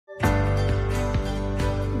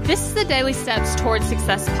This is the Daily Steps Towards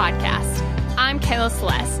Success podcast. I'm Kayla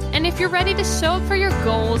Celeste, and if you're ready to show up for your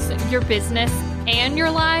goals, your business, and your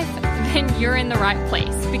life, then you're in the right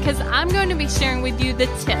place because I'm going to be sharing with you the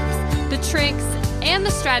tips, the tricks, and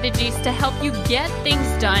the strategies to help you get things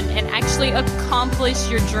done and actually accomplish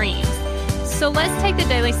your dreams. So let's take the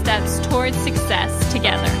daily steps towards success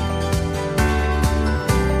together.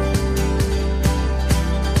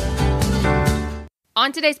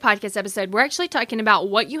 On today's podcast episode, we're actually talking about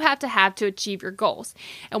what you have to achieve your goals.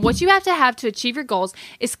 And what you have to achieve your goals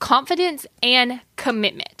is confidence and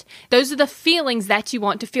commitment. Those are the feelings that you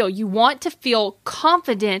want to feel. You want to feel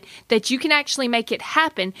confident that you can actually make it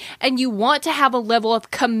happen, and you want to have a level of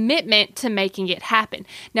commitment to making it happen.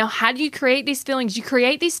 Now, how do you create these feelings? You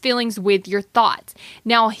create these feelings with your thoughts.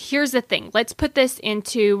 Now, here's the thing. Let's put this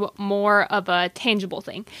into more of a tangible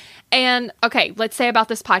thing. And okay, let's say about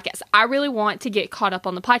this podcast. I really want to get caught up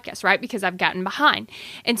on the podcast, right? Because I've gotten behind.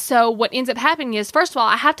 And so what ends up happening is, first of all,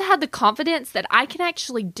 I have to have the confidence that I can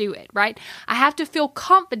actually do it, right? I have to feel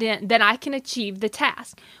confident that I can achieve the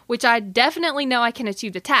task, which I definitely know I can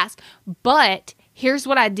achieve the task. But here's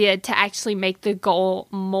what I did to actually make the goal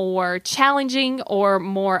more challenging or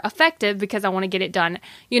more effective because I want to get it done,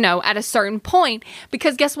 at a certain point.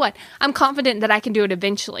 Because guess what? I'm confident that I can do it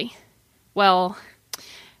eventually. Well,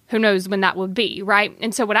 who knows when that would be, right?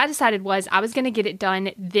 And so what I decided was I was going to get it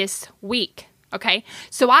done this week, okay?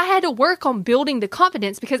 So I had to work on building the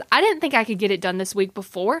confidence because I didn't think I could get it done this week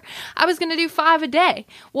before. I was going to do 5 a day.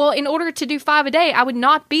 Well, in order to do 5 a day, I would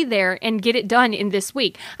not be there and get it done in this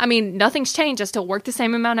week. I mean, nothing's changed. I still work the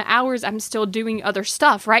same amount of hours. I'm still doing other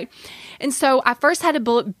stuff, right? And so I first had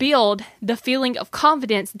to build the feeling of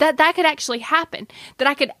confidence that could actually happen, that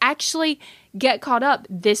I could actually get caught up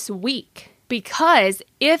this week. Because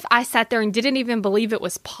if I sat there and didn't even believe it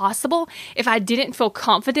was possible, if I didn't feel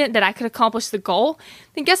confident that I could accomplish the goal,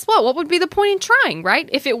 then guess what? What would be the point in trying, right?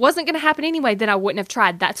 If it wasn't going to happen anyway, then I wouldn't have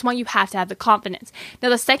tried. That's why you have to have the confidence. Now,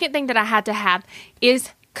 the second thing that I had to have is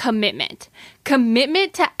commitment.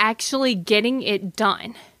 Commitment to actually getting it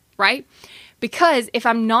done, right? Because if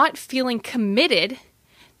I'm not feeling committed,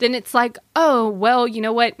 then it's like, oh, well, you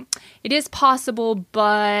know what? It is possible,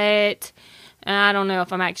 but I don't know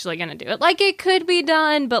if I'm actually going to do it. Like, it could be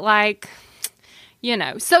done, but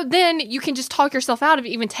so then you can just talk yourself out of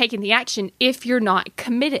even taking the action if you're not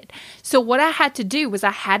committed. So what I had to do was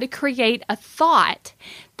I had to create a thought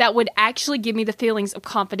that would actually give me the feelings of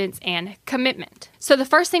confidence and commitment. So the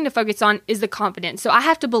first thing to focus on is the confidence. So I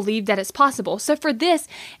have to believe that it's possible. So for this,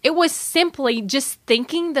 it was simply just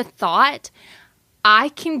thinking the thought, I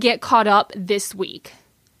can get caught up this week.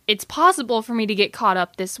 It's possible for me to get caught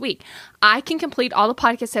up this week. I can complete all the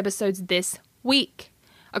podcast episodes this week.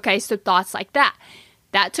 Okay, so thoughts like that.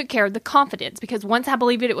 That took care of the confidence because once I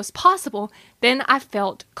believed it was possible, then I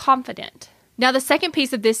felt confident. Now, the second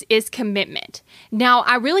piece of this is commitment. Now,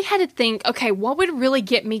 I really had to think, okay, what would really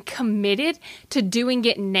get me committed to doing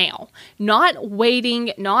it now? Not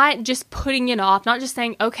waiting, not just putting it off, not just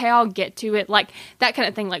saying, okay, I'll get to it, like that kind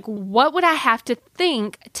of thing. Like, what would I have to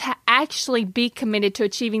think to actually be committed to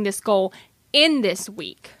achieving this goal in this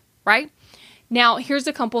week, right? Now, here's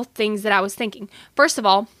a couple things that I was thinking. First of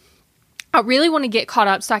all, I really want to get caught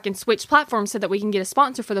up so I can switch platforms so that we can get a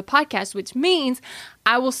sponsor for the podcast, which means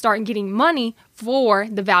I will start getting money for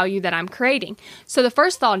the value that I'm creating. So the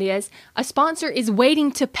first thought is a sponsor is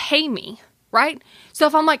waiting to pay me, right? So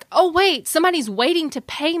if I'm like, oh, wait, somebody's waiting to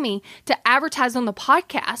pay me to advertise on the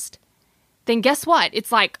podcast, then guess what?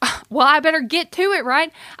 It's like, well, I better get to it,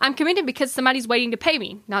 right? I'm committed because somebody's waiting to pay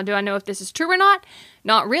me. Now, do I know if this is true or not?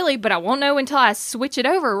 Not really, but I won't know until I switch it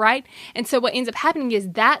over, right? And so what ends up happening is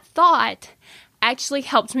that thought actually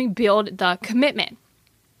helps me build the commitment.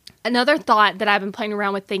 Another thought that I've been playing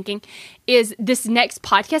around with thinking is this next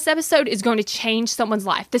podcast episode is going to change someone's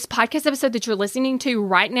life. This podcast episode that you're listening to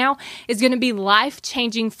right now is going to be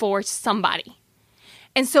life-changing for somebody.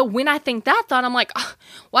 And so when I think that thought, I'm like, oh,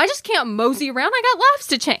 well, I just can't mosey around. I got lives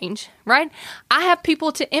to change, right? I have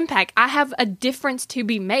people to impact. I have a difference to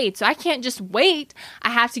be made. So I can't just wait. I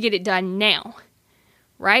have to get it done now,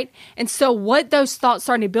 right? And so what those thoughts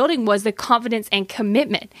started building was the confidence and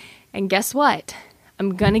commitment. And guess what?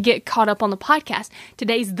 I'm going to get caught up on the podcast.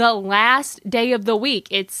 Today's the last day of the week.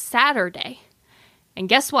 It's Saturday. And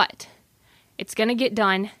guess what? It's going to get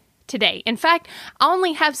done today. In fact, I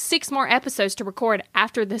only have 6 more episodes to record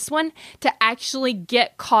after this one to actually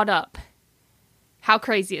get caught up. How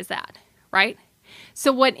crazy is that, right?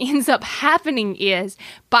 So what ends up happening is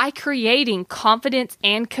by creating confidence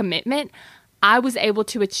and commitment, I was able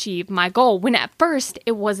to achieve my goal when at first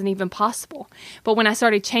it wasn't even possible. But when I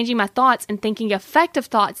started changing my thoughts and thinking effective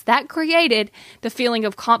thoughts, that created the feeling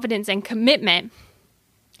of confidence and commitment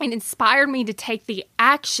and inspired me to take the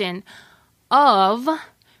action of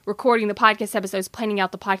recording the podcast episodes, planning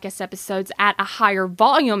out the podcast episodes at a higher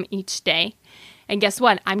volume each day. And guess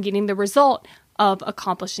what? I'm getting the result of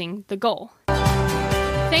accomplishing the goal.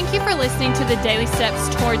 Thank you for listening to the Daily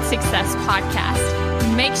Steps Towards Success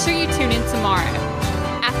podcast. Make sure you tune in tomorrow.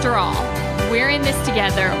 After all, we're in this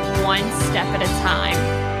together, one step at a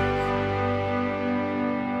time.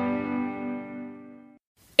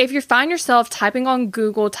 If you find yourself typing on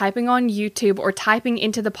Google, typing on YouTube, or typing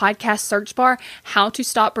into the podcast search bar, how to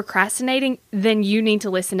stop procrastinating, then you need to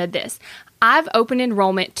listen to this. I've opened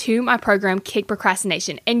enrollment to my program, Kick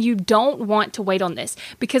Procrastination, and you don't want to wait on this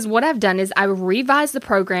because what I've done is I've revised the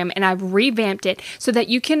program and I've revamped it so that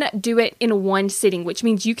you can do it in one sitting, which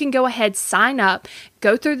means you can go ahead, sign up,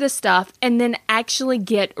 go through the stuff, and then actually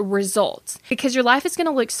get results. Because your life is going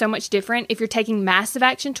to look so much different if you're taking massive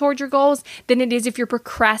action toward your goals than it is if you're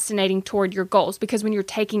procrastinating toward your goals. Because when you're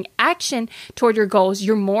taking action toward your goals,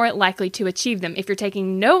 you're more likely to achieve them. If you're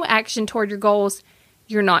taking no action toward your goals,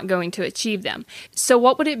 you're not going to achieve them. So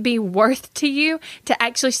what would it be worth to you to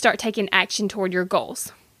actually start taking action toward your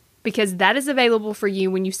goals? Because that is available for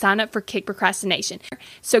you when you sign up for Kick Procrastination.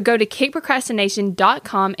 So go to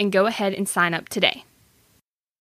kickprocrastination.com and go ahead and sign up today.